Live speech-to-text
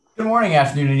Good morning,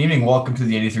 afternoon, and evening. Welcome to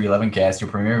the 8311 Cast, your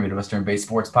premier Midwestern-based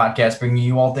sports podcast, bringing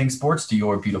you all things sports to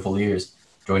your beautiful ears.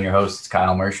 Join your hosts,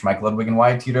 Kyle Mersch, Mike Ludwig, and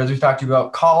Wyatt Teeter, as we talk to you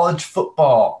about college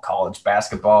football, college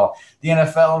basketball, the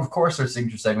NFL, and of course, our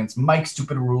signature segments, Mike's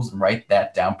Stupid Rules and Write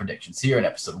That Down predictions, here in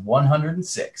episode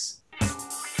 106.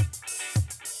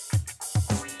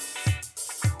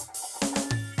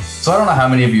 So I don't know how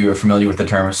many of you are familiar with the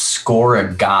term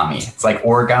scoregami. It's like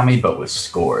origami, but with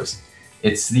scores.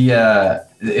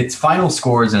 It's final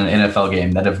scores in an NFL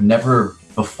game that have never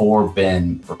before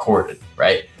been recorded,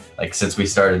 right? Like since we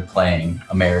started playing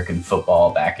American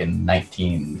football back in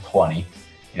 1920,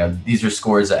 these are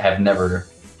scores that have never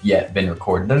yet been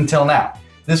recorded until now.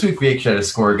 This week we actually had a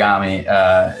scoregami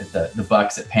at the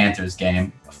Bucks at Panthers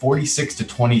game.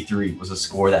 46-23 was a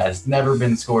score that has never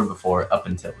been scored before up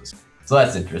until this. So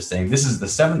that's interesting. This is the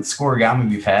seventh scoregami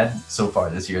we've had so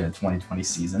far this year in the 2020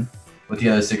 season, with the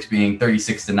other six being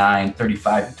 36-9,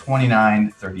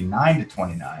 35-29,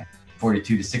 39-29,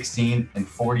 42-16, and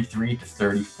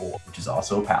 43-34, which is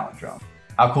also a palindrome.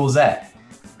 How cool is that?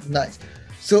 Nice.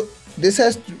 So is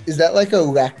that like a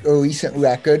recent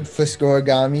record for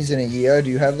scoregamis in a year? Do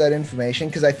you have that information?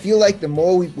 Because I feel like the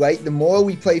more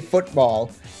we play football,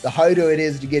 the harder it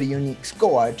is to get a unique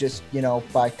score, just,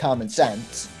 by common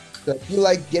sense. So I feel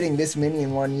like getting this many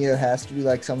in 1 year has to be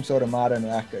like some sort of modern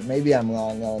record. Maybe I'm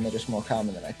wrong, though, and they're just more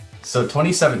common than I think. So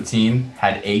 2017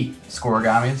 had 8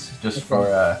 scoregamis, just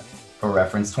for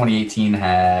reference. 2018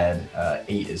 had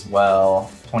 8 as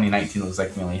well. 2019 looks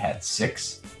like we only had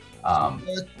 6.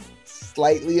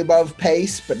 Slightly above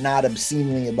pace, but not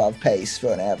obscenely above pace for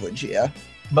an average year.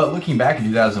 But looking back in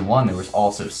 2001, there was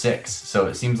also 6. So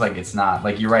it seems like it's not,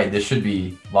 like you're right, this should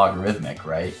be logarithmic,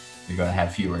 right? You're going to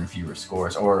have fewer and fewer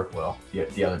scores, or, well,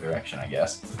 the other direction, I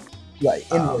guess. Right.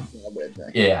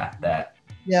 Yeah, that.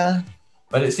 Yeah.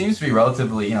 But it seems to be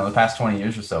relatively, the past 20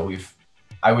 years or so,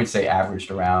 I would say, averaged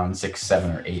around 6,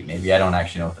 7, or 8, maybe. I don't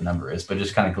actually know what the number is, but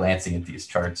just kind of glancing at these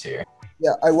charts here.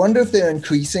 Yeah, I wonder if they're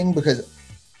increasing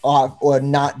or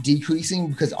not decreasing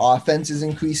because offense is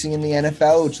increasing in the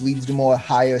NFL, which leads to more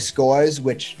higher scores,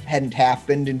 which hadn't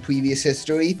happened in previous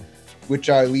history, which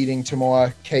are leading to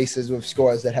more cases with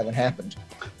scores that haven't happened.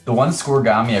 The one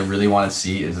scoregami I really want to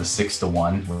see is a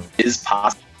 6-1. Is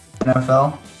possible in the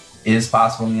NFL. Is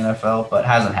possible in the NFL, but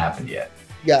hasn't happened yet.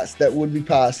 Yes, that would be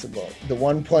possible. The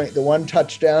one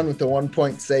touchdown with the 1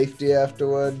 point safety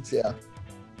afterwards. Yeah,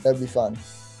 that'd be fun.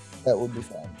 That would be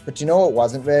fun. But you know what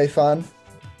wasn't very fun?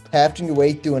 Having to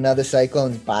wait through another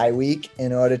Cyclones bye week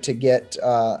in order to get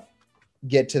to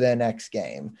their next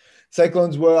game.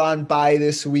 Cyclones were on bye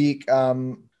this week.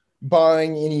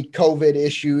 Barring any COVID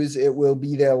issues, it will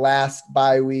be their last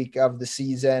bye week of the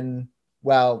season.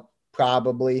 Well,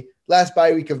 probably last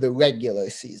bye week of the regular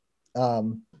season.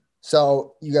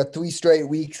 So you got 3 straight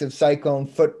weeks of Cyclone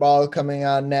football coming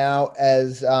on now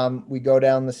as we go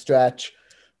down the stretch.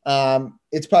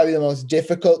 It's probably the most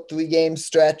difficult 3-game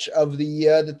stretch of the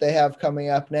year that they have coming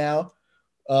up now,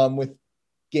 with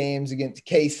games against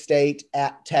K-State,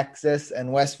 at Texas,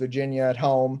 and West Virginia at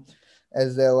home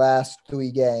as their last 3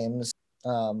 games.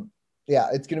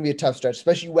 It's going to be a tough stretch,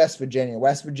 especially West Virginia.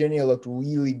 West Virginia looked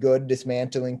really good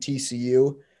dismantling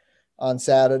TCU on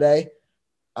Saturday.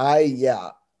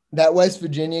 That West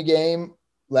Virginia game,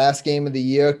 last game of the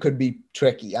year, could be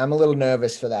tricky. I'm a little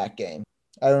nervous for that game.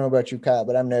 I don't know about you, Kyle,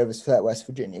 but I'm nervous for that West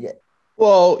Virginia game.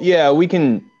 Well, yeah, we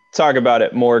can talk about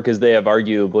it more because they have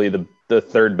arguably the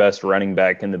third best running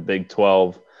back in the Big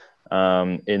 12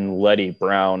 in Letty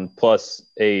Brown, plus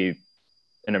an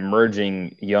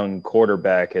emerging young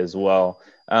quarterback as well.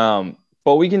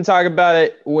 But we can talk about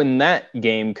it when that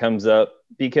game comes up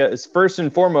because first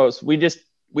and foremost,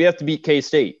 we have to beat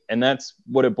K-State, and that's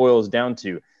what it boils down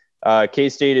to.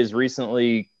 K-State is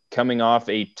recently coming off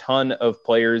a ton of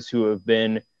players who have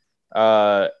been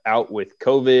out with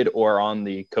COVID or on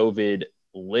the COVID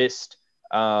list.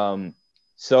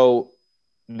 So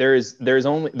there's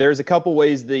a couple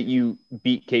ways that you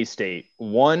beat K-State.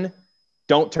 One,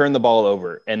 don't turn the ball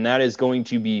over, and that is going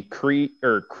to be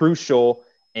crucial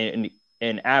and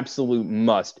an absolute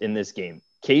must in this game.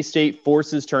 K-State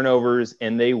forces turnovers,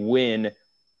 and they win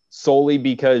solely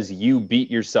because you beat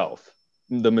yourself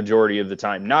the majority of the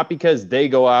time, not because they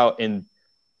go out and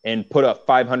put up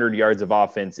 500 yards of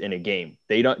offense in a game.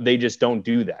 They just don't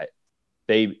do that.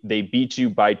 They beat you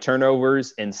by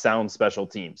turnovers and sound special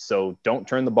teams. So don't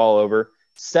turn the ball over.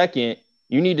 Second,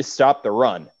 you need to stop the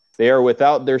run. They are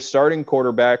without their starting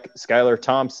quarterback, Skylar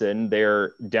Thompson.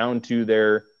 They're down to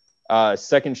their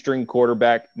second string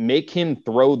quarterback. Make him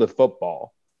throw the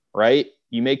football, right?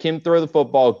 You make him throw the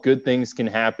football, good things can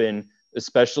happen,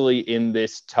 especially in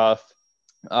this tough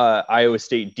Iowa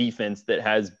State defense that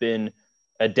has been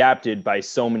adapted by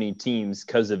so many teams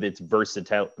because of its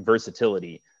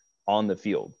versatility on the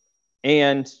field.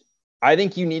 And I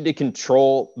think you need to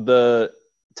control the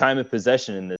time of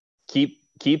possession in this.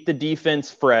 Keep the defense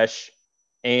fresh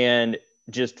and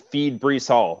just feed Breece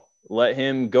Hall. Let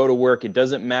him go to work. It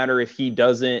doesn't matter if he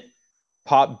doesn't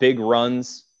pop big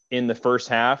runs in the first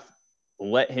half.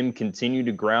 Let him continue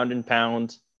to ground and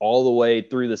pound all the way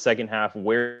through the second half,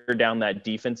 wear down that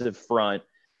defensive front,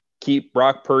 keep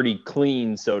Brock Purdy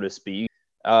clean, so to speak.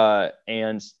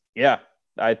 And yeah,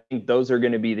 I think those are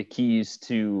going to be the keys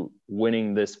to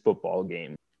winning this football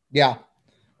game. Yeah,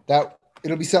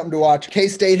 it'll be something to watch.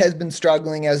 K-State has been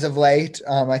struggling as of late.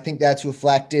 I think that's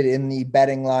reflected in the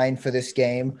betting line for this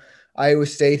game. Iowa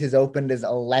State has opened as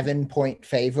 11-point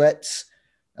favorites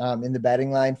in the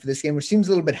betting line for this game, which seems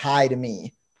a little bit high to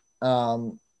me.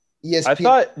 ESPN, I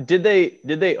thought, did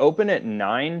they open at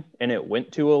 9 and it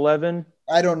went to 11?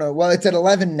 I don't know. Well, it's at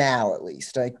 11 now, at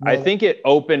least. I think it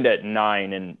opened at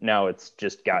 9 and now it's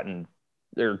just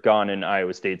they're gone in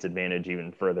Iowa State's advantage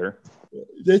even further.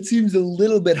 That seems a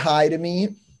little bit high to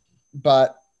me,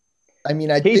 but I mean,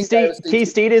 I think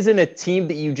K-State isn't a team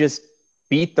that you just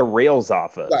beat the rails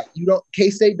off of. Right.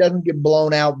 K-State doesn't get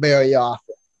blown out very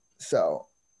often. So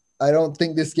I don't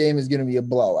think this game is going to be a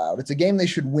blowout. It's a game they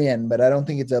should win, but I don't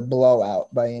think it's a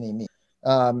blowout by any means.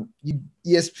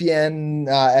 ESPN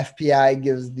FPI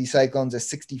gives the Cyclones a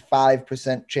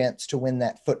 65% chance to win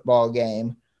that football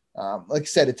game. Like I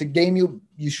said, it's a game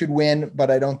you should win, but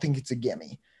I don't think it's a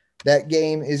gimme. That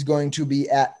game is going to be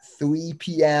at 3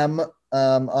 p.m.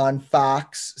 On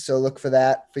Fox, so look for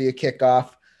that for your kickoff.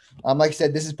 Like I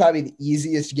said, this is probably the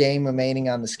easiest game remaining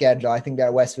on the schedule. I think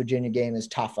that West Virginia game is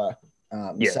tougher.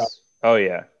 Yes. So. Oh,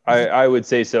 yeah. I would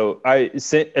say so.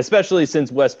 Especially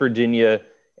since West Virginia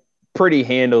pretty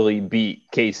handily beat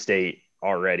K-State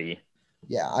already.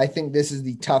 Yeah, I think this is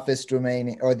the toughest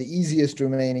remaining or the easiest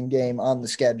remaining game on the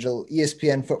schedule.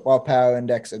 ESPN Football Power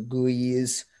Index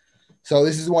agrees. So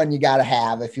this is one you got to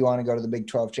have if you want to go to the Big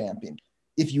 12 championship.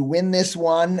 If you win this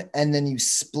one and then you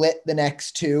split the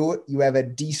next two, you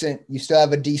still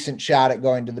have a decent shot at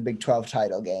going to the Big 12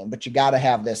 title game, but you got to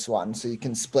have this one so you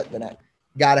can split the next.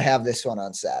 Got to have this one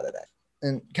on Saturday.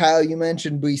 And Kyle, you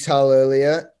mentioned Breece Hall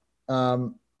earlier.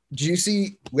 Did you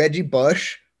see Reggie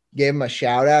Bush gave him a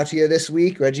shout out here this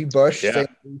week? Reggie Bush saying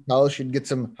Breece Hall should get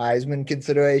some Heisman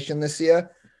consideration this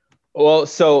year. Well,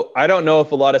 so I don't know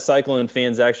if a lot of Cyclone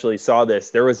fans actually saw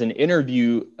this. There was an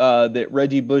interview that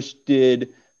Reggie Bush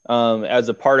did as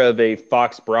a part of a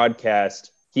Fox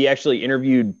broadcast. He actually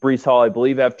interviewed Breece Hall, I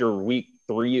believe, after week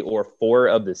 3 or 4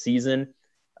 of the season,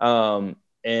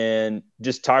 and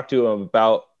just talked to him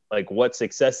about like what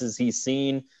successes he's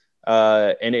seen.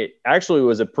 And it actually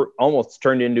was almost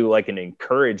turned into like an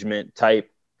encouragement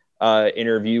type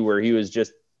interview where he was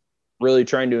just really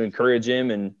trying to encourage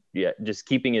him and just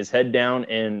keeping his head down.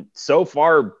 And so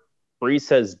far, Breece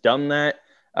has done that.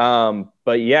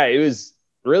 But yeah, it was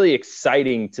really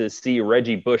exciting to see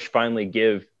Reggie Bush finally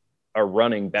give a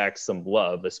running back some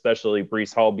love, especially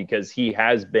Breece Hall, because he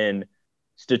has been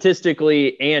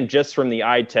statistically and just from the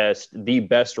eye test, the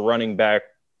best running back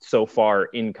so far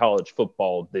in college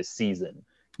football this season.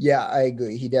 Yeah, I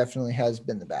agree. He definitely has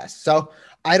been the best. So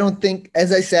I don't think,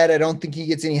 as I said, I don't think he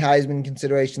gets any Heisman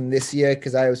consideration this year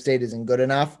because Iowa State isn't good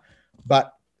enough.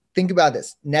 But think about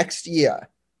this. Next year,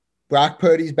 Brock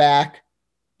Purdy's back.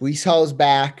 Breece Hall's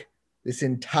back. This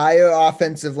entire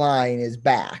offensive line is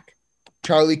back.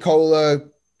 Charlie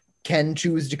Kolar can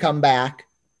choose to come back,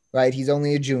 right? He's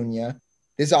only a junior.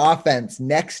 This offense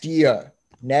next year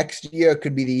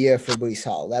could be the year for Breece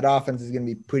Hall. That offense is going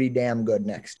to be pretty damn good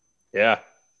next. Yeah.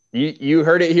 You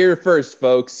heard it here first,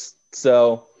 folks.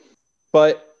 So,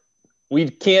 but we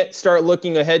can't start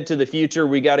looking ahead to the future.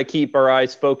 We got to keep our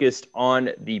eyes focused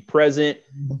on the present.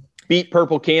 Beat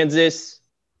Purple Kansas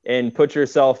and put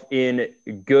yourself in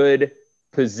good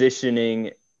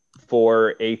positioning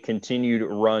for a continued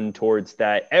run towards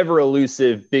that ever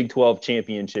elusive Big 12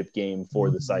 championship game for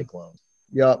the Cyclones.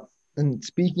 Yep. And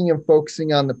speaking of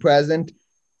focusing on the present,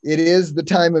 it is the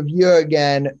time of year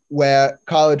again where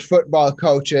college football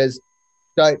coaches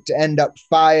start to end up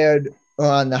fired or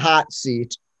on the hot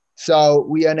seat. So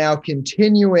we are now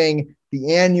continuing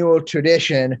the annual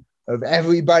tradition of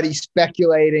everybody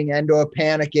speculating and or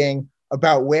panicking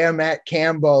about where Matt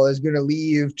Campbell is going to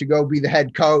leave to go be the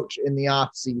head coach in the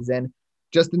offseason.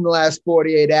 Just in the last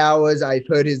 48 hours, I've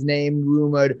heard his name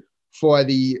rumored for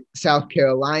the South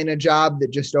Carolina job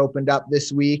that just opened up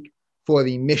this week, for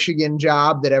the Michigan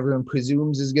job that everyone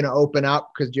presumes is going to open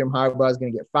up because Jim Harbaugh is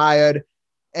going to get fired.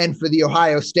 and for the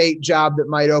Ohio State job that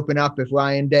might open up if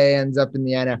Ryan Day ends up in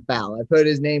the NFL. I've heard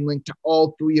his name linked to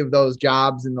all 3 of those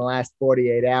jobs in the last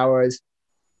 48 hours.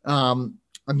 I'm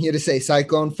here to say,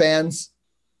 Cyclone fans,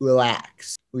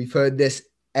 relax. We've heard this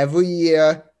every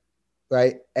year,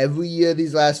 right? Every year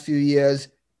these last few years,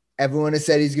 everyone has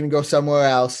said he's going to go somewhere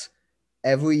else.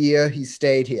 Every year he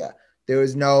stayed here. There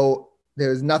is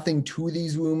nothing to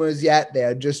these rumors yet. They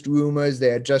are just rumors. They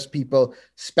are just people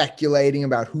speculating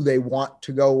about who they want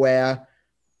to go where.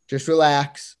 Just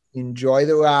relax. Enjoy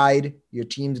the ride. Your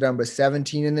team's number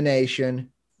 17 in the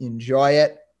nation. Enjoy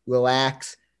it.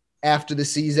 Relax. After the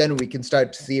season, we can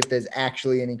start to see if there's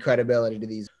actually any credibility to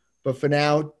these. But for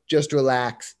now, just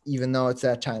relax, even though it's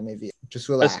that time of year. Just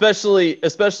relax.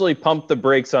 Especially pump the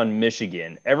brakes on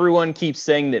Michigan. Everyone keeps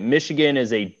saying that Michigan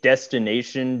is a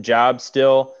destination job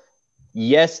still.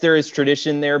 Yes, there is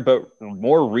tradition there, but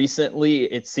more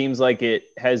recently, it seems like it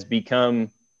has become,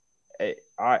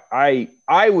 I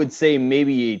would say,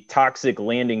 maybe a toxic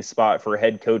landing spot for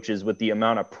head coaches with the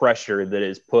amount of pressure that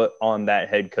is put on that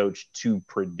head coach to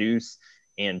produce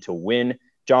and to win.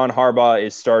 John Harbaugh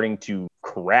is starting to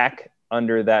crack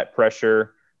under that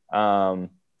pressure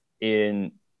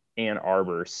in Ann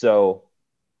Arbor. So,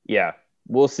 yeah,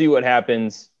 we'll see what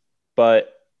happens,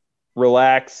 but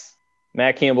relax.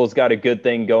 Matt Campbell's got a good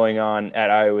thing going on at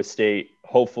Iowa State.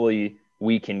 Hopefully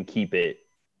we can keep it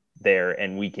there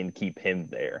and we can keep him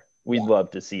there. We'd love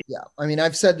to see it. Yeah. I mean,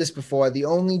 I've said this before. The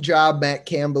only job Matt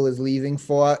Campbell is leaving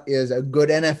for is a good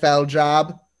NFL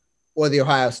job or the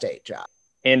Ohio State job.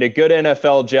 And a good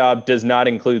NFL job does not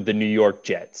include the New York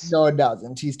Jets. No, it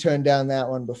doesn't. He's turned down that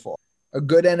one before. A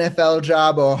good NFL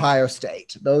job or Ohio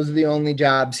State. Those are the only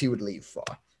jobs he would leave for.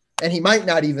 And he might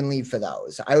not even leave for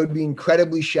those. I would be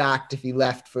incredibly shocked if he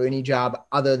left for any job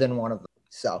other than one of them.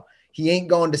 So he ain't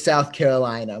going to South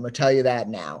Carolina. I'm going to tell you that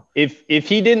now. If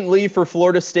he didn't leave for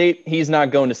Florida State, he's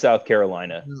not going to South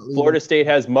Carolina. Florida State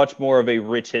has much more of a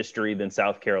rich history than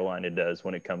South Carolina does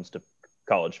when it comes to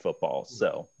college football.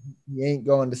 So he ain't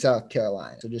going to South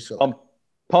Carolina. So just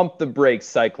pump the brakes,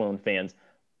 Cyclone fans.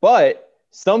 But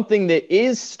something that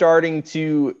is starting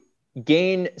to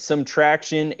gain some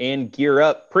traction and gear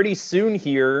up pretty soon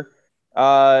here,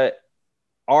 our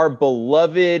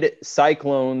beloved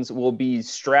Cyclones will be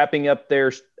strapping up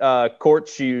their court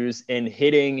shoes and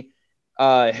hitting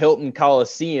Hilton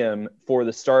Coliseum for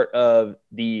the start of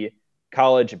the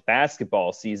college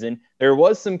basketball season. There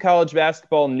was some college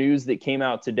basketball news that came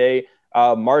out today.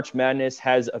 March Madness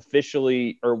has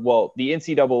officially, the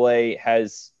NCAA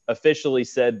has officially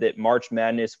said that March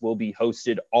Madness will be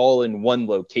hosted all in one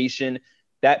location.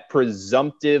 That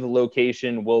presumptive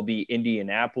location will be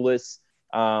Indianapolis,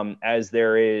 as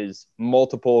there is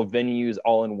multiple venues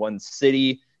all in one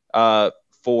city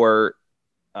for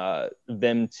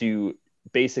them to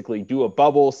basically do a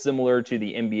bubble similar to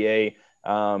the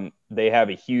NBA. They have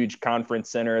a huge conference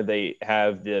center. They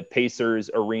have the Pacers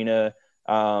Arena.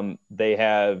 They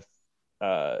have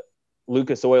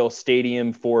Lucas Oil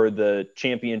Stadium for the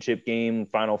championship game,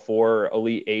 Final Four,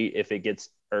 Elite Eight,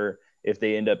 if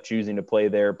they end up choosing to play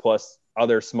there, plus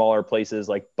other smaller places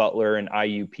like Butler and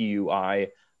IUPUI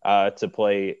to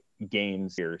play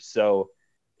games here. So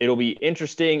it'll be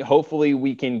interesting. Hopefully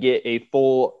we can get a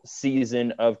full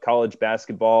season of college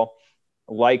basketball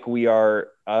like we are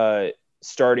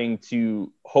starting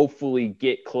to hopefully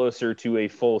get closer to a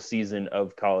full season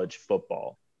of college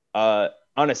football.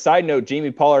 On a side note,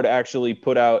 Jamie Pollard actually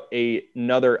put out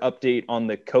another update on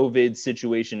the COVID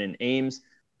situation in Ames.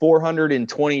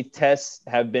 420 tests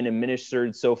have been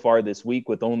administered so far this week,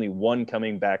 with only one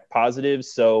coming back positive.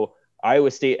 So Iowa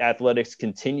State athletics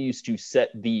continues to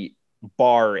set the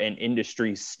bar and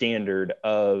industry standard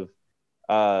of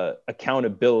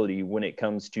accountability when it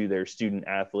comes to their student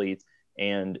athletes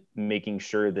and making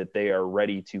sure that they are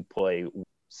ready to play.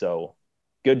 So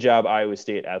good job, Iowa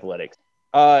State athletics.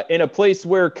 In a place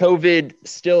where COVID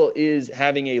still is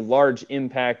having a large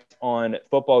impact on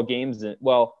football games,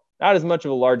 well, not as much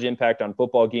of a large impact on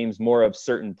football games, more of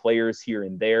certain players here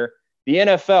and there. The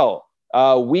NFL,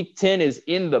 Week 10 is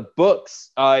in the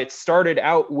books. It started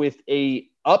out with a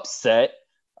upset.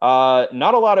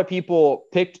 Not a lot of people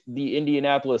picked the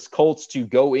Indianapolis Colts to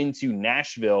go into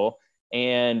Nashville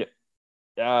and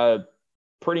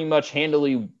pretty much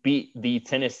handily beat the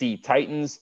Tennessee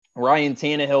Titans. Ryan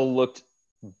Tannehill looked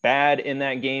bad in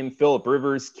that game. Phillip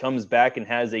Rivers comes back and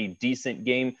has a decent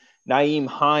game. Nyheim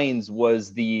Hines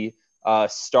was the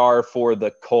star for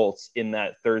the Colts in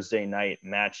that Thursday night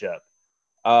matchup.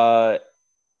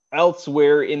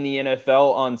 Elsewhere in the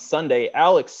NFL on Sunday,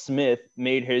 Alex Smith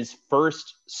made his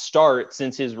first start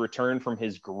since his return from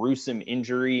his gruesome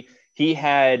injury. He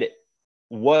had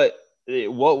what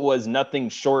what was nothing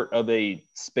short of a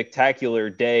spectacular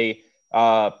day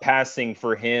passing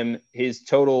for him. His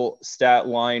total stat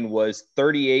line was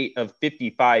 38 of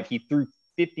 55. He threw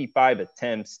 55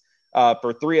 attempts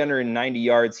for 390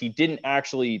 yards. He didn't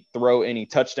actually throw any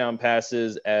touchdown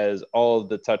passes, as all of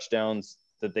the touchdowns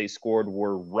that they scored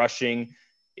were rushing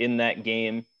in that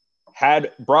game.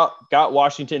 Got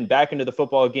Washington back into the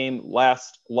football game,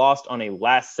 lost on a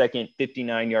last-second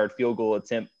 59-yard field goal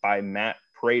attempt by Matt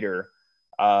Prater,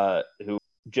 who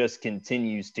just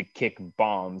continues to kick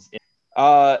bombs.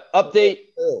 Update.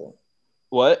 Oh.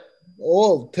 What?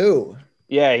 Old too.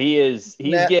 Yeah, he is.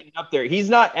 He's getting up there. He's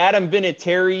not Adam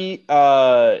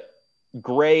Vinatieri,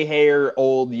 gray hair,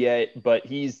 old yet, but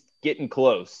he's getting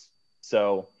close.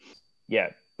 So, yeah.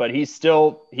 But he's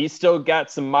still got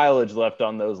some mileage left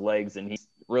on those legs, and he's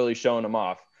really showing them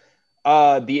off.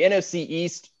 The NFC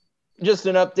East, just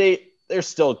an update. They're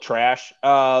still trash.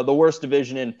 The worst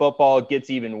division in football gets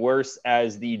even worse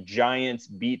as the Giants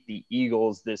beat the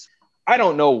Eagles this. I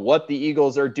don't know what the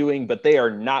Eagles are doing, but they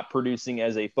are not producing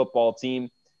as a football team.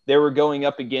 They were going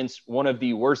up against one of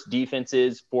the worst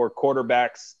defenses for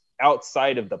quarterbacks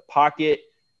outside of the pocket.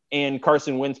 And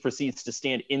Carson Wentz proceeds to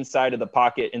stand inside of the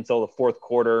pocket until the fourth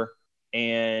quarter,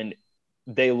 and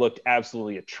they looked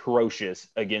absolutely atrocious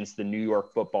against the New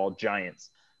York Football Giants.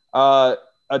 A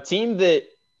team that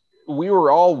we were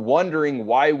all wondering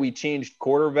why we changed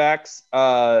quarterbacks.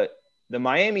 The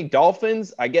Miami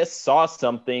Dolphins, I guess, saw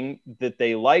something that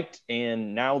they liked,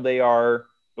 and now they are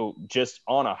just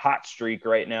on a hot streak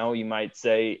right now, you might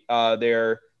say.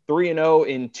 They're 3-0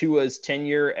 in Tua's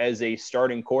tenure as a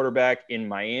starting quarterback in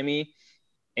Miami.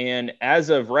 And as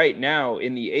of right now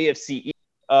in the AFC,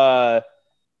 the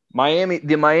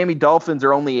Miami Dolphins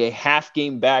are only a half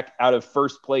game back out of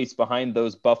first place behind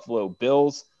those Buffalo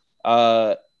Bills.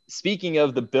 Speaking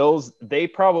of the Bills, they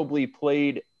probably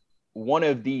played one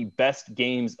of the best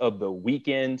games of the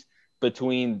weekend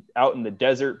out in the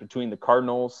desert between the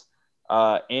Cardinals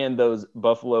and those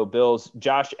Buffalo Bills.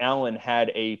 Josh Allen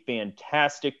had a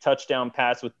fantastic touchdown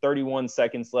pass with 31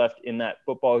 seconds left in that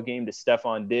football game to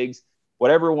Stephon Diggs. What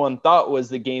everyone thought was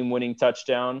the game-winning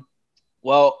touchdown.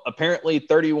 Well, apparently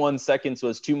 31 seconds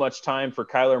was too much time for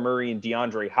Kyler Murray and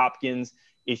DeAndre Hopkins.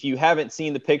 If you haven't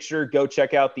seen the picture, go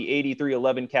check out the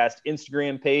 8311 Cast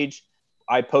Instagram page.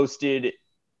 I posted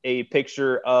a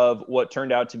picture of what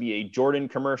turned out to be a Jordan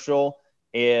commercial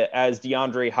as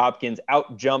DeAndre Hopkins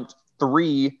out-jumped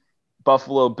 3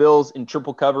 Buffalo Bills in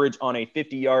triple coverage on a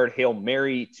 50-yard Hail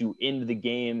Mary to end the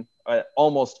game,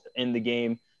 almost end the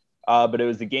game. But it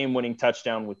was the game-winning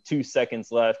touchdown with 2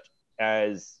 seconds left,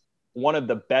 as one of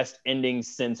the best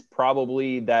endings since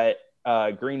probably that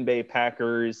Green Bay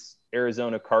Packers,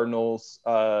 Arizona Cardinals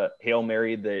Hail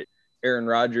Mary that Aaron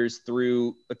Rodgers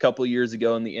threw a couple of years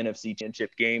ago in the NFC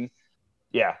Championship game.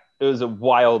 Yeah, it was a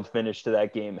wild finish to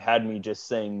that game. Had me just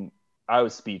saying I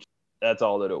was speechless. That's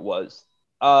all that it was.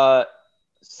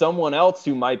 Someone else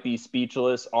who might be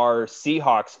speechless are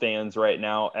Seahawks fans right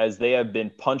now, as they have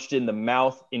been punched in the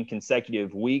mouth in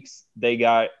consecutive weeks. They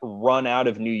got run out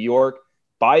of New York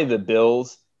by the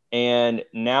Bills, and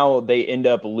now they end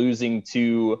up losing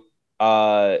to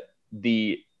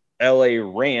the LA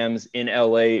Rams in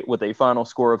LA with a final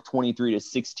score of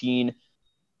 23-16.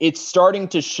 It's starting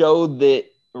to show that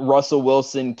Russell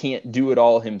Wilson can't do it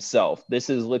all himself. This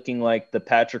is looking like the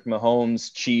Patrick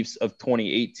Mahomes Chiefs of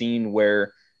 2018,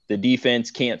 where the defense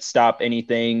can't stop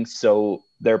anything, so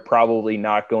they're probably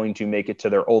not going to make it to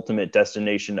their ultimate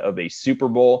destination of a Super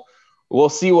Bowl. We'll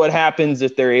see what happens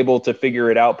if they're able to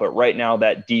figure it out, but right now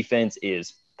that defense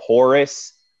is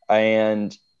porous,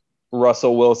 and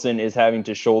Russell Wilson is having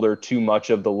to shoulder too much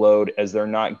of the load, as they're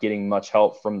not getting much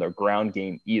help from the ground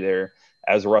game either,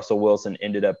 as Russell Wilson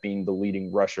ended up being the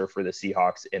leading rusher for the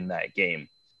Seahawks in that game.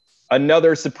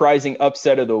 Another surprising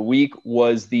upset of the week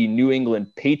was the New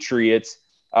England Patriots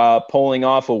pulling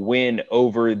off a win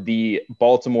over the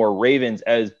Baltimore Ravens,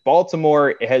 as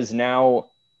Baltimore has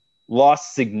now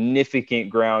lost significant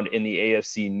ground in the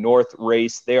AFC North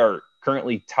race. They are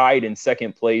currently tied in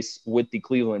second place with the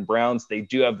Cleveland Browns. They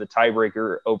do have the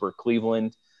tiebreaker over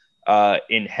Cleveland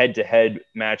in head-to-head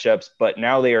matchups, but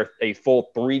now they are a full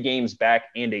 3 games back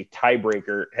and a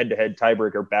head-to-head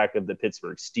tiebreaker back of the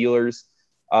Pittsburgh Steelers.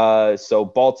 So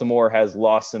Baltimore has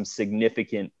lost some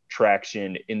significant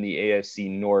traction in the AFC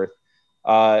North.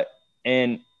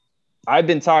 And I've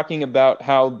been talking about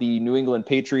how the New England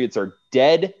Patriots are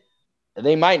dead.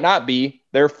 They might not be.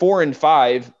 They're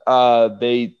 4-5.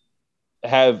 They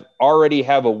already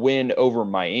have a win over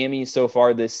Miami so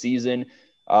far this season,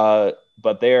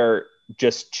 but they're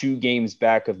just 2 games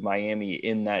back of Miami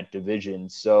in that division.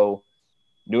 So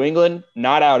New England,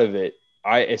 not out of it.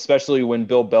 Especially when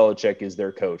Bill Belichick is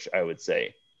their coach, I would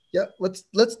say. Yeah,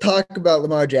 let's talk about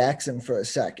Lamar Jackson for a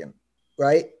second,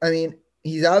 right? I mean,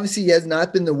 he has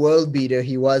not been the world beater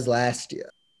he was last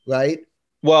year, right?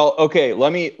 Well, okay,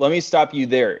 let me stop you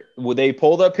there. Well, they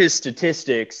pulled up his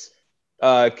statistics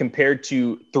compared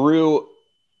to through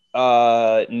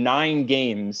 9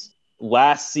 games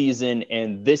last season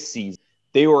and this season.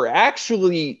 They were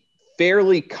actually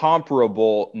fairly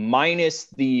comparable, minus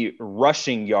the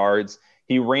rushing yards.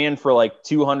 He ran for like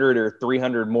 200 or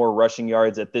 300 more rushing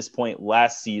yards at this point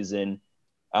last season,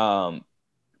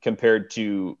 compared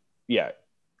to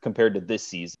this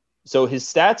season. So his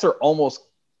stats are almost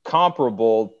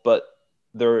comparable, but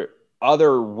their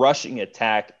other rushing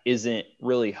attack isn't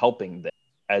really helping them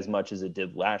as much as it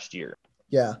did last year.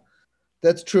 Yeah,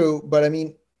 that's true. But I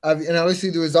mean, and obviously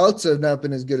the results have not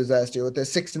been as good as last year. They're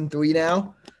 6-3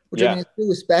 now, which I mean is still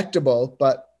respectable,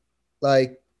 but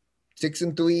like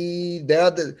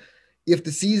 6-3, if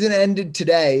the season ended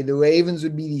today, the Ravens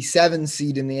would be the 7th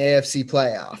seed in the AFC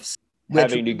playoffs.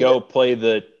 Having to go play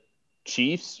the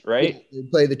Chiefs, right? They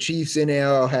play the Chiefs in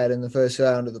Arrowhead in the first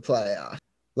round of the playoffs.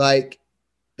 Like,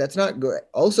 that's not good.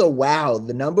 Also, wow,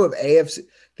 the number of the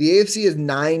AFC has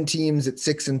 9 teams at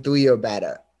 6-3 or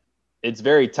better. It's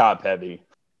very top heavy.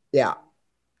 Yeah.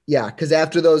 Yeah, because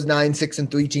after those 9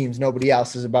 6-3 teams, nobody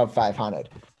else is above 500.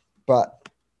 But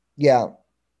yeah.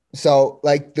 So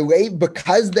like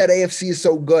because that AFC is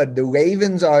so good, the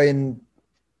Ravens are in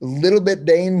a little bit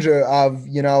danger of,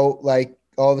 like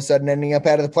all of a sudden ending up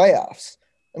out of the playoffs.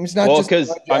 I mean, it's not because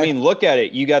look at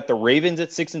it. You got the Ravens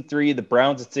at 6-3, the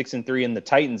Browns at 6-3, and the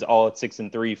Titans all at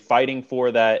 6-3, fighting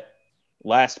for that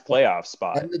last playoff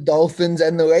spot. And the Dolphins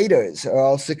and the Raiders are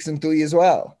all 6-3 as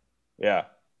well. Yeah.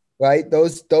 Right.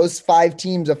 Those 5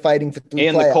 teams are fighting for 3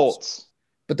 and playoffs. The Colts.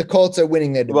 But the Colts are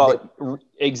winning their division. Well,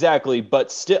 exactly.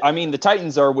 But still, I mean, the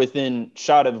Titans are within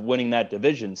shot of winning that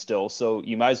division still. So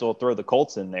you might as well throw the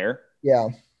Colts in there. Yeah.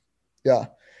 Yeah.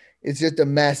 It's just a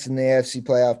mess in the AFC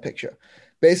playoff picture.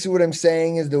 Basically, what I'm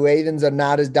saying is the Ravens are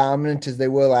not as dominant as they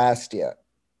were last year.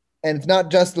 And it's not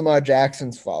just Lamar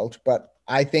Jackson's fault, but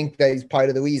I think that he's part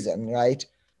of the reason, right?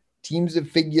 Teams have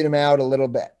figured him out a little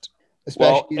bit,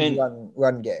 especially in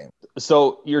run game.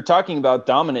 So you're talking about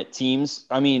dominant teams.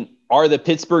 I mean, are the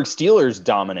Pittsburgh Steelers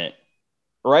dominant?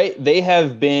 Right? They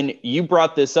have been. You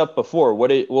brought this up before.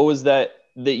 What was that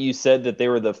you said that they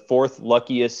were the 4th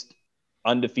luckiest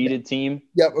undefeated team?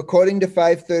 Yep. According to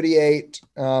 538,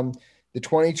 the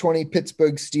 2020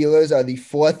 Pittsburgh Steelers are the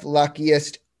 4th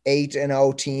luckiest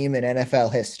 8-0 team in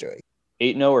NFL history.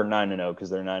 8-0 or 9-0 because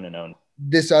they're 9-0.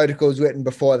 This article was written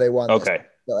before they won. Okay.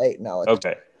 So 8-0.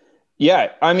 Okay.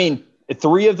 Yeah, I mean,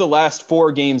 3 of the last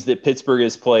 4 games that Pittsburgh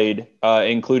has played,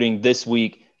 including this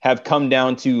week, have come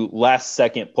down to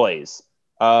last-second plays.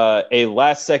 A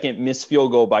last-second missed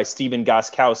field goal by Stephen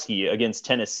Gostkowski against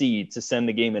Tennessee to send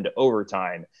the game into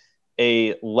overtime.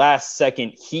 A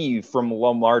last-second heave from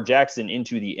Lamar Jackson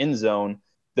into the end zone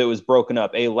that was broken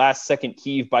up. A last-second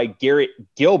heave by Garrett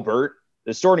Gilbert,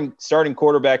 the starting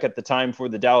quarterback at the time for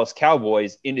the Dallas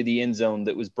Cowboys, into the end zone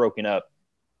that was broken up.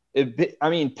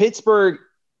 Pittsburgh,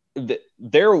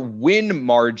 their win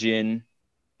margin,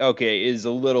 is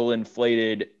a little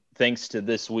inflated thanks to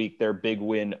this week, their big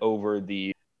win over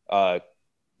the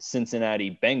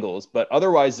Cincinnati Bengals. But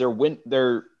otherwise, their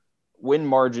win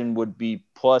margin would be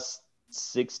plus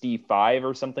 65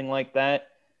 or something like that,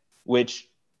 which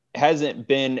hasn't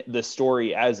been the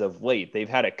story as of late. They've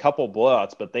had a couple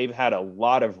blowouts, but they've had a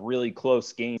lot of really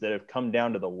close games that have come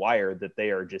down to the wire that they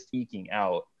are just eking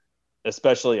out,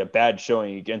 especially a bad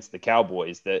showing against the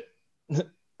Cowboys that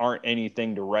aren't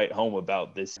anything to write home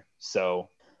about this. So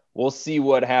we'll see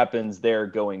what happens there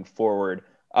going forward.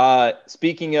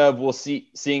 Speaking of,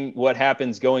 seeing what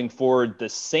happens going forward, the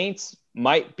Saints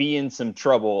might be in some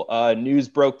trouble. News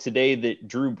broke today that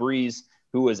Drew Brees,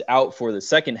 who was out for the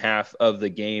second half of the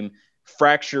game,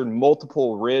 fractured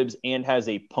multiple ribs and has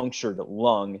a punctured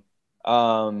lung.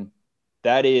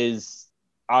 That is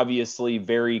obviously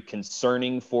very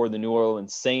concerning for the New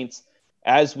Orleans Saints.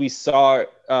 As we saw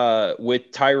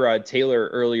with Tyrod Taylor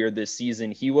earlier this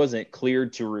season, he wasn't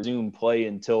cleared to resume play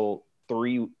until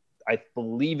 3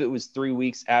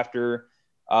 weeks after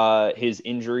his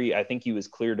injury. I think he was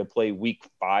cleared to play week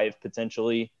 5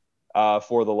 potentially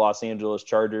for the Los Angeles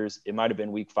Chargers. It might have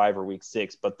been week 5 or week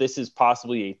 6, but this is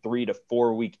possibly a 3 to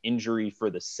 4 week injury for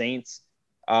the Saints,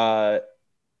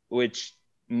 which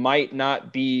might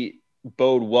not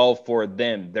bode well for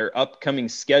them. Their upcoming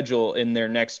schedule in their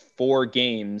next 4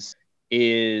 games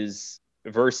is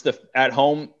at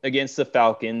home against the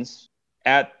Falcons,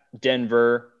 at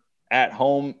Denver, at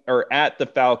home or at the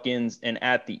Falcons and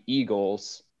at the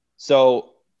Eagles.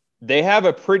 So they have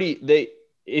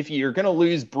if you're going to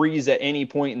lose Breeze at any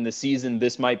point in the season,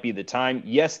 this might be the time.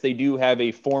 Yes, they do have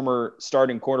a former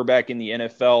starting quarterback in the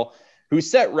NFL who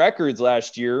set records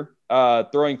last year,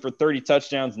 throwing for 30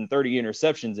 touchdowns and 30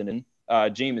 interceptions in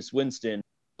Jameis Winston.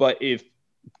 But if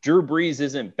Drew Brees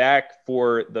isn't back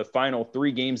for the final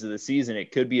 3 games of the season,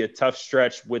 it could be a tough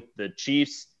stretch with the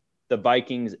Chiefs, the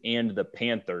Vikings, and the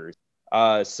Panthers.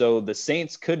 So the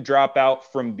Saints could drop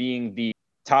out from being the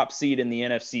top seed in the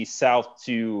NFC South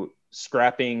to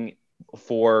scrapping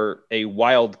for a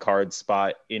wild card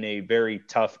spot in a very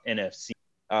tough NFC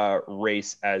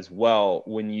race as well.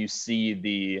 When you see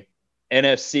the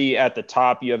NFC at the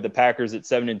top, you have the Packers at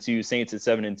 7-2, Saints at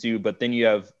 7-2, but then you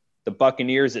have the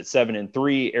Buccaneers at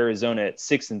 7-3, Arizona at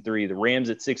 6-3, the Rams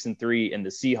at 6-3, and the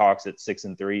Seahawks at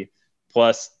 6-3.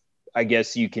 Plus, I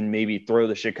guess you can maybe throw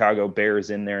the Chicago Bears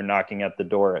in there, knocking at the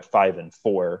door at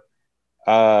 5-4.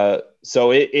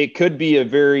 So it could be a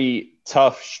very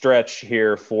tough stretch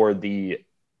here for the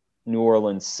New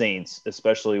Orleans Saints,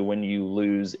 especially when you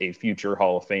lose a future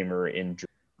Hall of Famer in.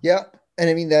 Yeah, and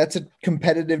I mean that's a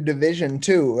competitive division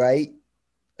too, right?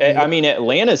 I mean,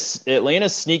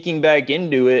 Atlanta's sneaking back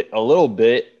into it a little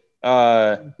bit.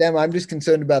 I'm just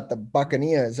concerned about the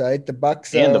Buccaneers, right? The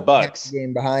Bucks and the Bucks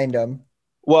game behind them.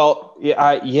 Well,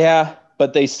 yeah,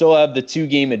 but they still have the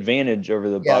 2-game advantage over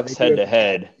the Bucks head to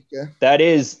head. Yeah. That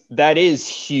is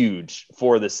huge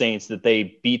for the Saints that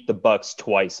they beat the Bucks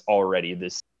twice already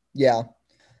this. Yeah,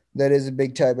 that is a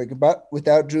big tiebreaker. But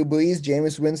without Drew Brees,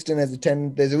 Jameis Winston has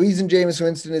there's a reason Jameis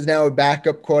Winston is now a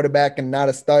backup quarterback and not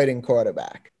a starting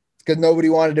quarterback. It's because nobody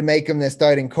wanted to make him their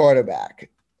starting quarterback.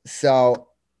 So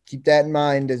keep that in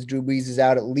mind as Drew Brees is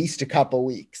out at least a couple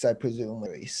weeks, I presume.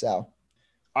 So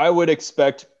I would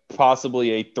expect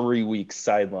possibly a 3-week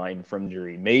sideline from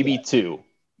Drew, maybe 2.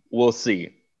 We'll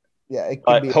see. Yeah, it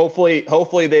could be.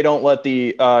 Hopefully they don't let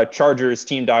the Chargers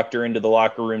team doctor into the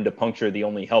locker room to puncture the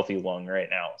only healthy lung right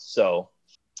now. So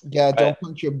yeah, don't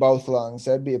puncture both lungs.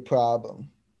 That'd be a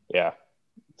problem. Yeah,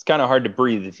 it's kind of hard to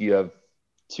breathe if you have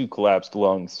 2 collapsed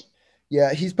lungs.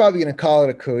 Yeah, he's probably going to call it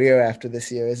a career after this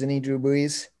year, isn't he, Drew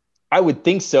Brees? I would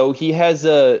think so. He has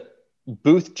a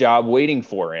booth job waiting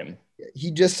for him. He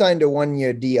just signed a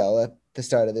 1-year deal at the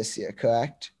start of this year,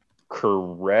 correct?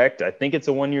 Correct. I think it's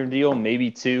a 1-year deal,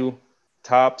 maybe 2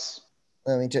 tops.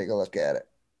 Let me take a look at it.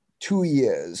 2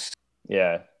 years.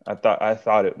 Yeah, I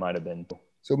thought it might have been.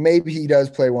 So maybe he does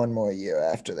play 1 more year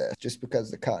after this, just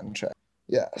because of the contract.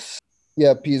 Yes.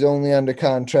 Yep, he's only under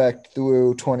contract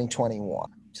through 2021.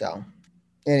 So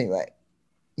anyway,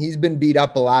 he's been beat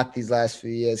up a lot these last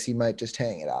few years. He might just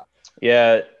hang it up.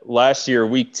 Yeah, last year,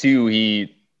 week 2,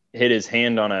 he hit his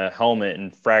hand on a helmet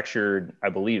and fractured, I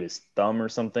believe, his thumb or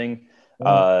something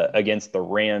against the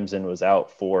Rams and was out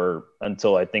for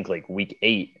until I think like week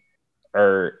 8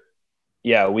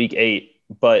 week 8.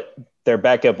 But their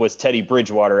backup was Teddy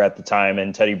Bridgewater at the time,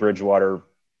 and Teddy Bridgewater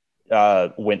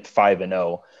went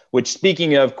 5-0. Which,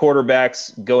 speaking of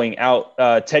quarterbacks going out,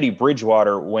 Teddy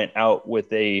Bridgewater went out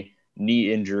with a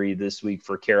knee injury this week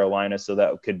for Carolina, so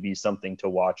that could be something to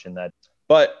watch in that.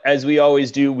 But as we always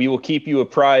do, we will keep you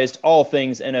apprised all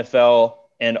things NFL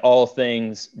and all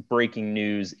things breaking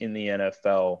news in the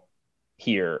NFL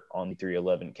here on the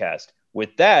 311 Cast.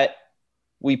 With that,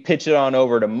 we pitch it on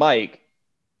over to Mike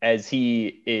as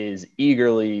he is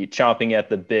eagerly chomping at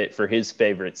the bit for his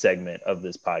favorite segment of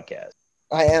this podcast.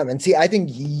 I am. And see, I think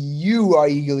you are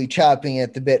eagerly chopping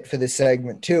at the bit for this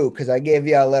segment too, because I gave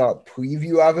you a little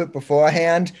preview of it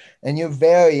beforehand, and you're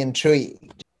very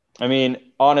intrigued. I mean,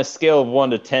 on a scale of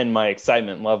 1 to 10, my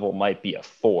excitement level might be a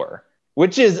 4,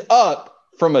 which is up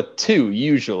from a 2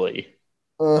 usually.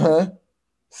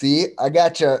 See, I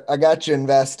got you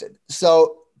invested.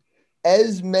 So,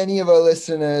 as many of our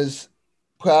listeners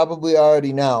probably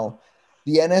already know,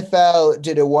 the NFL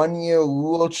did a 1-year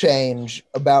rule change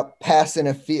about pass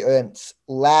interference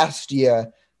last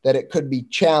year that it could be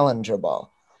challengeable.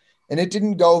 And it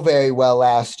didn't go very well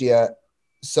last year.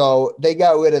 So they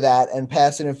got rid of that, and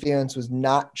pass interference is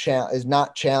not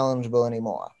challengeable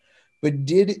anymore. But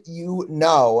did you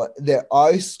know there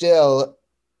is still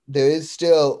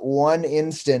 1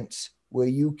 instance where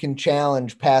you can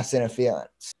challenge pass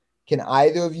interference? Can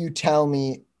either of you tell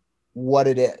me what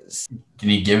it is?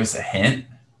 Can you give us a hint?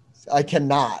 I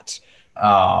cannot.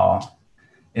 Oh,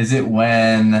 is it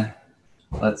when?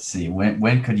 Let's see.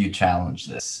 When could you challenge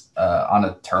this? On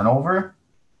a turnover?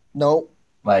 No.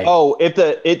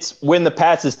 It's when the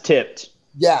pass is tipped.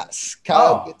 Yes,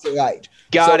 Kyle gets it right.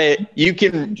 Got it. You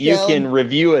can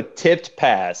review a tipped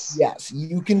pass. Yes,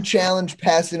 you can challenge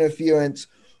pass interference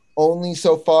only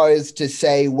so far as to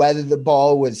say whether the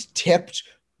ball was tipped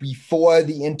before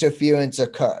the interference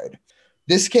occurred.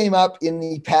 This came up in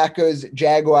the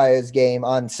Packers-Jaguars game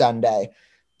on Sunday.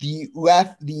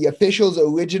 The officials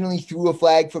originally threw a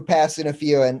flag for pass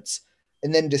interference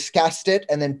and then discussed it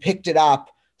and then picked it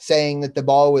up, saying that the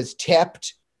ball was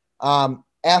tipped.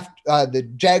 After the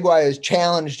Jaguars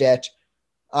challenged it,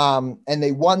 and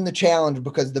they won the challenge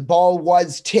because the ball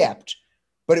was tipped,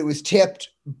 but it was tipped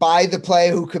by the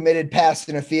player who committed pass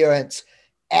interference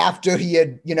after he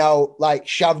had,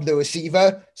 shoved the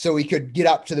receiver so he could get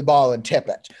up to the ball and tip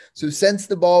it. So since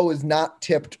the ball was not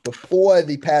tipped before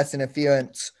the pass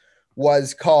interference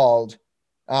was called,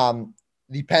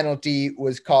 the penalty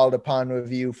was called upon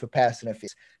review for pass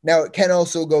interference. Now, it can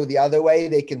also go the other way.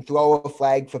 They can throw a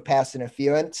flag for pass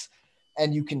interference,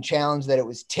 and you can challenge that it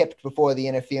was tipped before the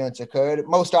interference occurred.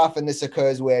 Most often this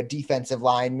occurs where a defensive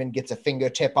lineman gets a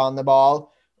fingertip on the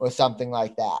ball or something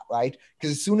like that, right?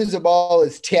 Because as soon as the ball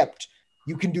is tipped,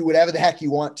 you can do whatever the heck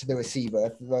you want to the receiver.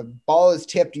 If the ball is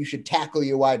tipped, you should tackle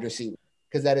your wide receiver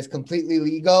because that is completely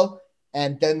legal,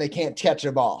 and then they can't catch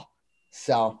a ball.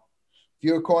 So if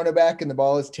you're a cornerback and the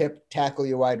ball is tipped, tackle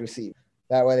your wide receiver.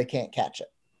 That way they can't catch it.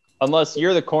 Unless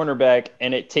you're the cornerback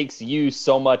and it takes you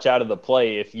so much out of the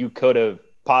play if you could have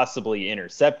possibly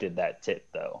intercepted that tip,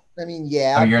 though. I mean,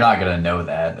 yeah. I mean, you're not going to know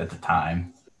that at the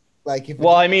time.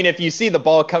 If you see the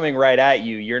ball coming right at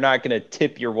you, you're not going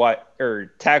to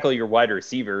tackle your wide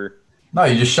receiver. No,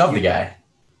 you just shove the guy.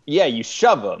 Yeah, you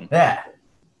shove him. Yeah.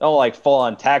 Don't full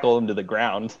on tackle him to the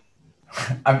ground.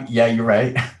 Yeah, you're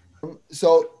right.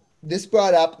 So this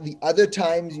brought up the other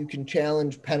times you can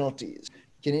challenge penalties.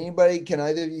 Can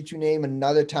either of you two name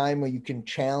another time where you can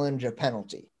challenge a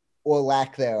penalty or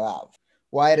lack thereof?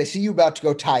 Wyatt, I see you about to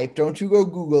go type. Don't you go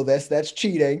Google this. That's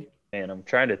cheating. Man, I'm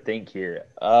trying to think here.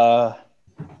 There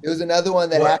was another one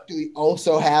that actually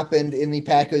also happened in the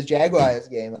Packers-Jaguars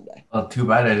game Monday. Well, too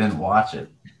bad I didn't watch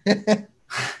it.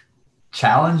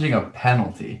 Challenging a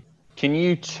penalty. Can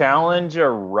you challenge a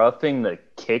roughing the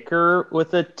kicker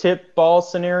with a tip ball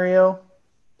scenario?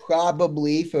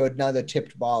 Probably for another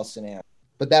tipped ball scenario.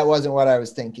 But that wasn't what I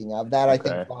was thinking of. That I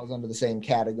think falls under the same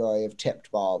category of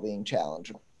tipped ball being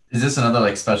challenged. Is this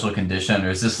another special condition, or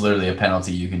is this literally a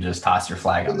penalty you can just toss your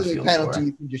flag on the field penalty for?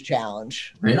 You can just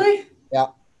challenge. Really? Yeah.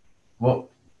 Well,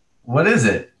 what is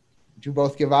it? Did you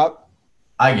both give up?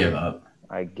 I give up.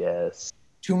 I guess.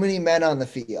 Too many men on the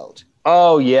field.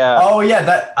 Oh yeah. Oh yeah.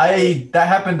 That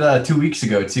happened 2 weeks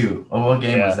ago too. Oh, what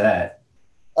game was that?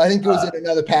 I think it was in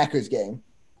another Packers game.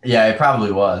 Yeah, it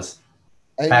probably was.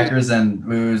 Packers and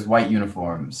it was white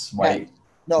uniforms. White.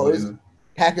 No, it was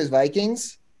Packers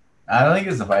Vikings. I don't think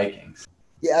it was the Vikings.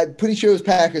 Yeah, I'm pretty sure it was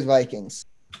Packers Vikings.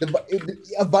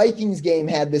 A Vikings game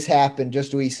had this happen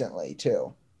just recently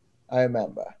too. I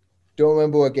remember. Don't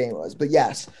remember what game it was, but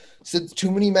yes. Since too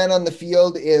many men on the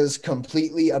field is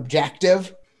completely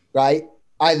objective, right?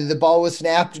 Either the ball was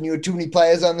snapped and you had too many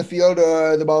players on the field,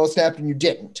 or the ball was snapped and you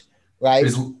didn't, right?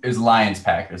 It was Lions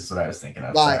Packers. Is what I was thinking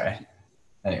of. Sorry.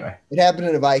 Anyway, it happened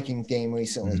in a Vikings game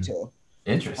recently too.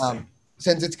 Interesting.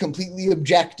 Since it's completely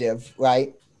objective,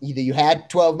 right? Either you had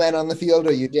 12 men on the field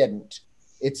or you didn't.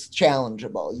 It's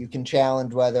challengeable. You can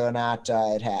challenge whether or not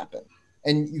it happened.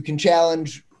 And you can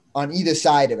challenge on either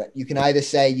side of it. You can either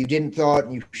say you didn't throw it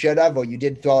and you should have, or you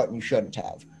did throw it and you shouldn't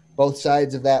have. Both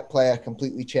sides of that play are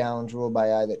completely challengeable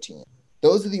by either team.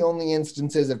 Those are the only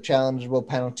instances of challengeable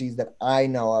penalties that I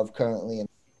know of currently.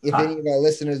 If any of our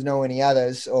listeners know any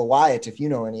others, or Wyatt, if you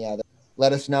know any others,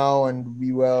 let us know, and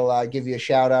we will give you a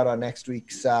shout out on next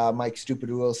week's Mike Stupid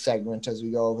Rules segment as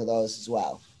we go over those as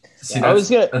well. See, go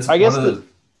ahead.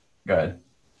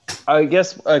 I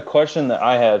guess a question that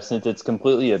I have, since it's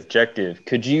completely objective,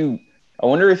 I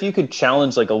wonder if you could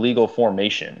challenge illegal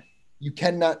formation. You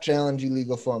cannot challenge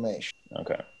illegal formation.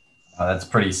 Okay. That's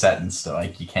pretty set in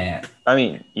stone. You can't. I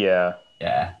mean, yeah.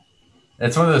 Yeah.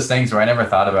 It's one of those things where I never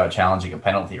thought about challenging a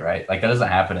penalty, right? That doesn't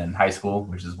happen in high school,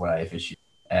 which is what I officiate.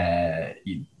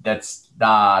 That's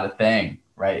not a thing,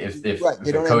 right? If they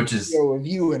don't coach have a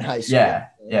review in high school.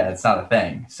 Yeah, it's not a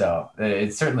thing. So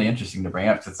it's certainly interesting to bring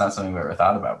up because it's not something we ever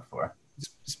thought about before.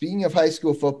 Speaking of high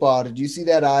school football, did you see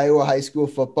that Iowa high school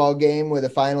football game where the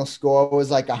final score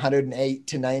was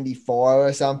 108-94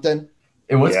 or something?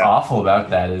 What's awful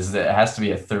about that is that it has to be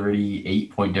a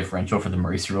 38-point differential for the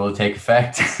Maurice rule to take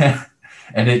effect.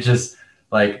 And it just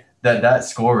that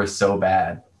score was so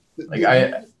bad.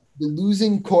 The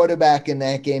losing quarterback in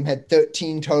that game had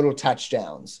 13 total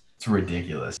touchdowns. It's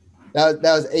ridiculous. That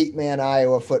was 8-man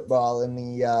Iowa football in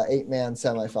the 8-man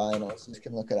semifinals. You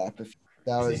can look it up.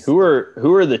 Who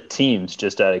are the teams?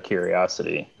 Just out of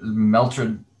curiosity.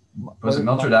 Was it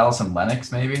Melcher Dallas and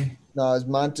Lennox maybe? No, it was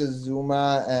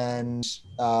Montezuma and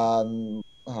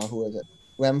who was it?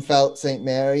 Remfelt St.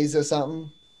 Mary's or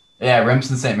something. Yeah,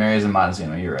 Remsen, St. Mary's, and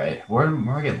Montezuma. You're right. Where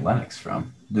we get Lennox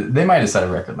from? They might have set a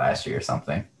record last year or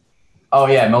something. Oh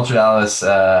yeah, Melcher Dallas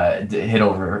hit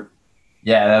over.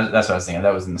 Yeah, that's what I was thinking.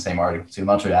 That was in the same article too.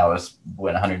 Melcher Dallas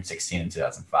went 116 in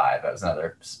 2005. That was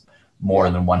another more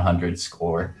than 100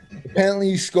 score. Apparently,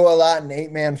 you score a lot in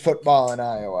 8-man football in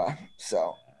Iowa.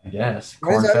 So yes,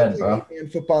 corn fed, bro. 8-man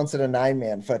football instead of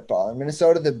 9-man football. In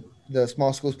Minnesota, the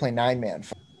small schools play 9-man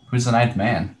football. Who's the ninth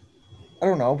man? I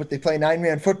don't know, but they play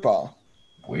 9-man football.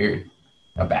 Weird.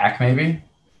 A back maybe?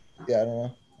 Yeah, I don't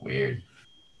know. Weird.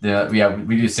 Yeah,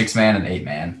 we do 6-man and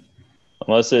 8-man.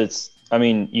 Unless it's, I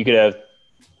mean, you could have.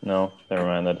 No, never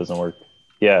mind. That doesn't work.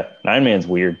 Yeah, 9-man's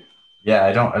weird. Yeah,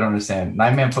 I don't understand.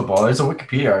 9-man football. There's a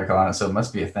Wikipedia article on it, so it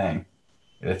must be a thing.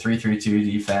 A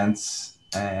 3-3-2 defense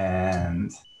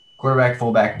and quarterback,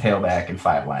 fullback, tailback, and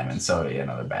 5 linemen. So yeah,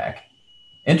 another back.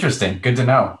 Interesting. Good to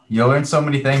know. You'll learn so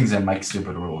many things in Mike's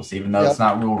Stupid Rules, even though it's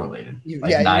not rule related.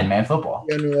 Like 9-man football.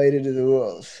 Unrelated to the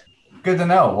rules. Good to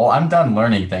know. Well, I'm done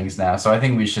learning things now, so I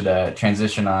think we should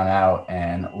transition on out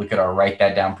and look at our write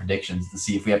that down predictions to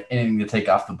see if we have anything to take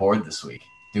off the board this week.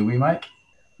 Do we, Mike?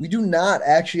 We do not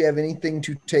actually have anything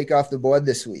to take off the board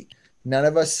this week. None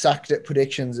of us sucked at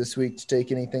predictions this week to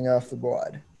take anything off the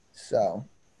board. So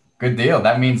good deal.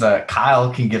 That means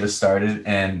Kyle can get us started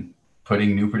and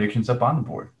putting new predictions up on the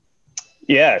board.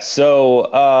 Yeah,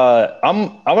 so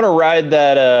I'm gonna ride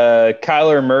that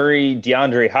Kyler Murray,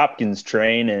 DeAndre Hopkins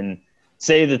train and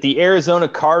say that the Arizona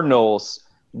Cardinals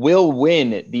will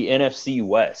win the NFC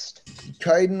West.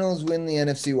 Cardinals win the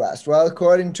NFC West. Well,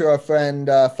 according to our friend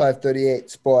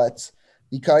 538 Sports,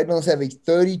 the Cardinals have a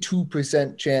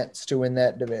 32% chance to win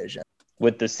that division.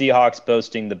 With the Seahawks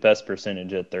boasting the best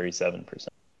percentage at 37%.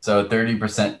 So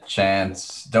 30%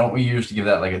 chance. Don't we usually give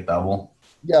that like a double?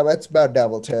 Yeah, that's about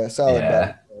double, Tara. Solid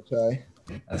yeah. double, Tara.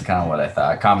 That's kind of what I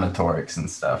thought. Combinatorics and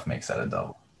stuff makes that a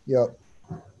double. Yep.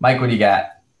 Mike, what do you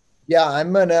got? Yeah,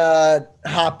 I'm going to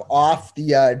hop off the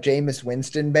Jameis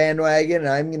Winston bandwagon, and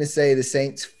I'm going to say the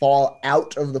Saints fall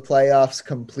out of the playoffs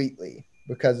completely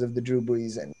because of the Drew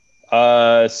Brees injury.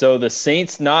 So the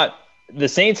Saints have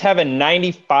a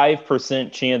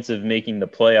 95% chance of making the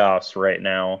playoffs right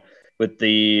now, with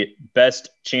the best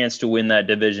chance to win that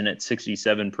division at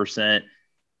 67%.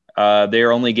 They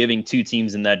are only giving 2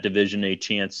 teams in that division a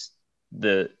chance,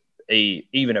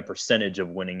 even a percentage of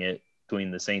winning it,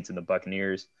 between the Saints and the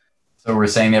Buccaneers. So we're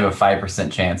saying they have a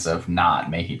 5% chance of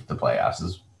not making it to the playoffs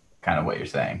is kind of what you're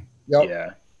saying. Yep.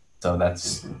 Yeah. So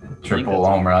that's triple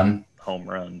home run. Home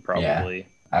run, probably. Yeah,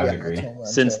 I would agree.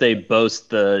 Since they boast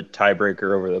the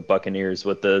tiebreaker over the Buccaneers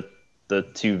with the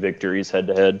 2 victories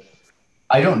head-to-head.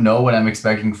 I don't know what I'm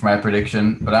expecting for my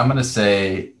prediction, but I'm going to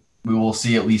say we will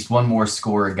see at least one more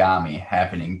scoregami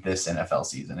happening this NFL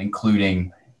season,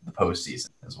 including the postseason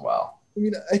as well. I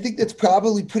mean, I think that's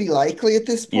probably pretty likely at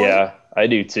this point. Yeah, I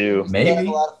do too. Maybe. We have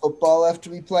a lot of football left to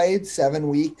be played, 7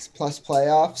 weeks plus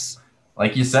playoffs.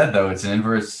 Like you said, though, it's an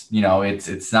inverse,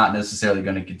 it's not necessarily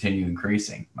going to continue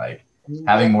increasing. Like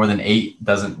having more than 8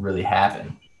 doesn't really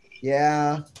happen.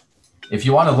 Yeah. If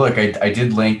you want to look, I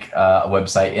did link a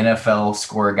website,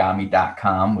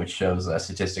 NFLscoregami.com, which shows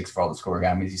statistics for all the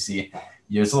scoregamis you see.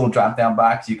 There's a little drop-down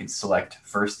box. You can select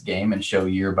first game and show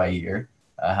year by year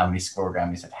how many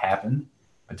scoregamis have happened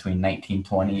between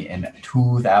 1920 and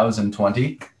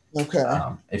 2020. Okay.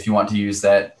 If you want to use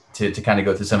that to kind of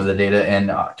go through some of the data, and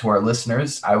to our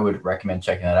listeners, I would recommend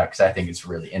checking that out because I think it's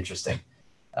really interesting.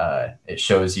 It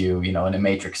shows you, in a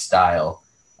matrix style,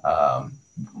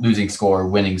 losing score,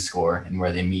 winning score, and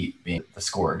where they meet being the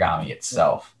scoregami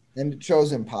itself. And it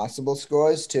shows impossible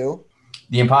scores too.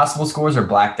 The impossible scores are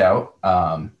blacked out.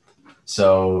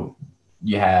 So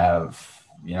you have,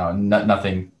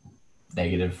 nothing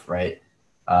negative, right?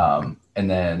 And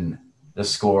then the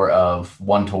score of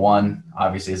 1-1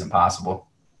 obviously isn't possible.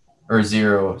 Or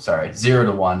 0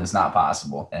 to 1 is not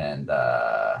possible. And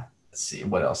let's see,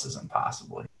 what else isn't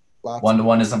possible?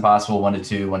 1-1 isn't possible.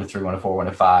 1-2, 1-3, 1-4,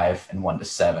 1-5, and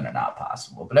 1-7 are not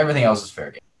possible. But everything else is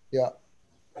fair game. Yeah.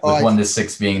 With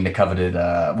 1-6 being the coveted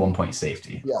 1-point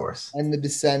safety, of course. And the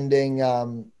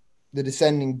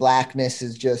descending blackness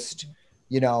is just,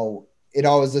 it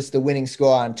always lists the winning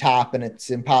score on top, and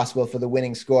it's impossible for the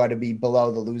winning score to be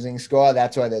below the losing score.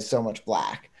 That's why there's so much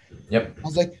black. Yep. I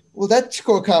was like, well, that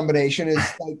score combination is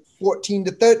like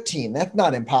 14-13. That's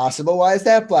not impossible. Why is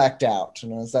that blacked out?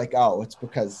 And I was like, oh, it's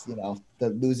because, the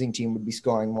losing team would be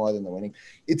scoring more than the winning.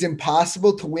 It's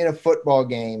impossible to win a football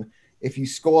game if you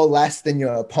score less than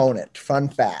your opponent. Fun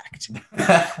fact.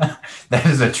 That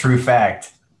is a true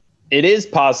fact. It is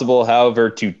possible, however,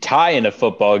 to tie in a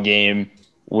football game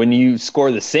when you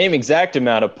score the same exact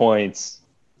amount of points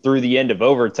through the end of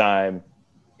overtime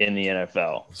in the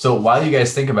NFL. So while you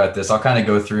guys think about this, I'll kind of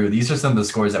go through. These are some of the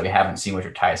scores that we haven't seen, which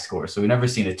are tie scores. So we've never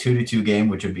seen a 2-2 game,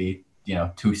 which would be,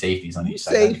 two safeties on each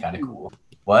side. That'd be kind of cool.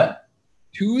 What?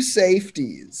 2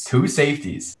 safeties. 2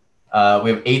 safeties. We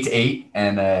have 8-8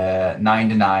 and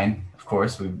 9-9. Of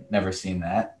course, we've never seen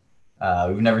that.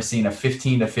 We've never seen a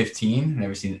 15-15. We've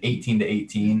never seen an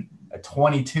 18-18, a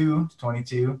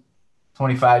 22-22,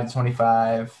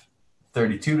 25-25,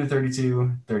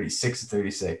 32-32,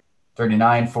 36-36,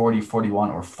 39, 40,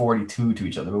 41, or 42 to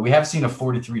each other. But we have seen a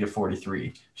 43-43,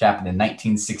 which happened in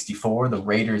 1964. The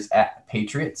Raiders at the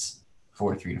Patriots,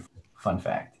 43-4. Fun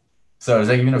fact. So does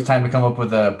that give you enough time to come up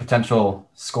with a potential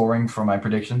scoring for my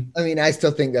prediction? I mean, I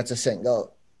still think that's a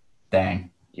single.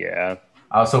 Dang. Yeah.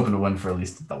 I was hoping to win for at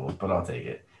least a double, but I'll take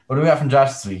it. What do we got from Josh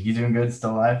this week? You doing good?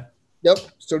 Still alive? Yep,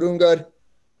 still doing good.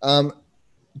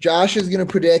 Josh is going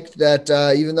to predict that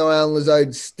even though Alan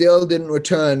Lazard still didn't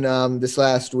return this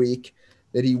last week,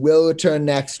 that he will return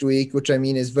next week, which I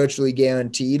mean is virtually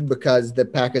guaranteed because the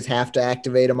Packers have to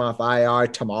activate him off IR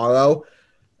tomorrow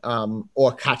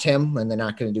or cut him, and they're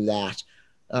not going to do that.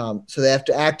 So they have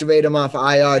to activate him off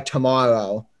IR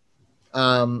tomorrow.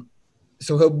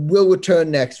 So he will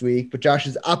return next week, but Josh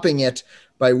is upping it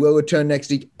by will return next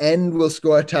week and will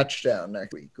score a touchdown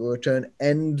next week. Will return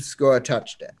and score a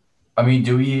touchdown. I mean,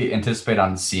 do we anticipate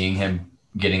on seeing him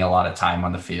getting a lot of time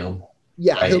on the field?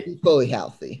 Yeah, right? He'll be fully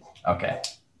healthy. Okay.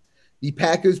 The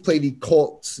Packers play the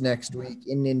Colts next week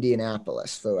in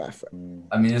Indianapolis, for reference.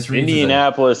 I mean,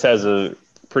 Indianapolis has a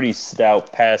pretty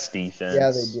stout pass defense. Yeah,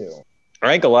 they do. I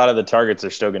think a lot of the targets are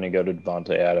still going to go to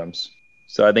Devontae Adams.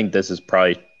 So I think this is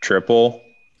probably triple.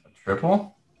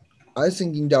 Triple? I was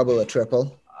thinking double or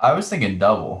triple. I was thinking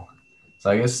double.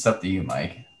 So I guess it's up to you,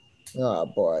 Mike. Oh,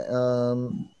 boy.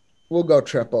 We'll go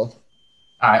triple.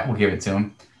 All right, we'll give it to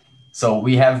him. So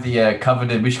we have the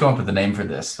coveted – we should come up with a name for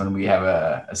this when we have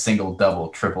a single, double,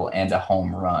 triple, and a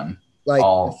home run. Like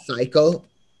a cycle?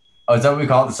 Oh, is that what we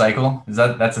call it, the cycle?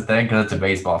 That's a thing? Because it's a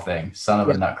baseball thing. Son of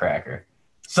a nutcracker.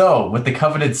 So with the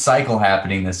coveted cycle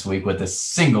happening this week with a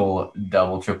single,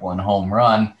 double, triple, and home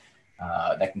run,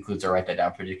 that concludes our Write That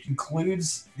Down prediction.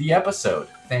 Concludes the episode.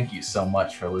 Thank you so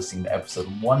much for listening to episode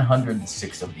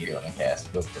 106 of the 11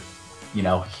 Cast. We hope to,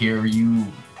 hear you,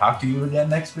 talk to you again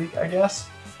next week, I guess.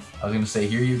 I was going to say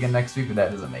hear you again next week, but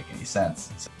that doesn't make any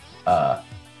sense.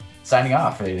 Signing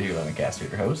off for the 11 Cast, your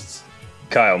hosts.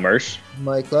 Kyle Mersch.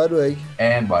 Mike Ludwig.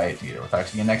 And Wyatt Teeter. We'll talk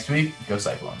to you again next week. Go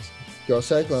Cyclones. Go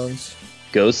Cyclones.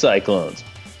 Go Cyclones.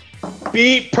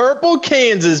 Beat Purple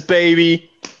Kansas,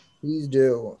 baby. Please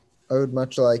do. I would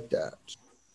much like that.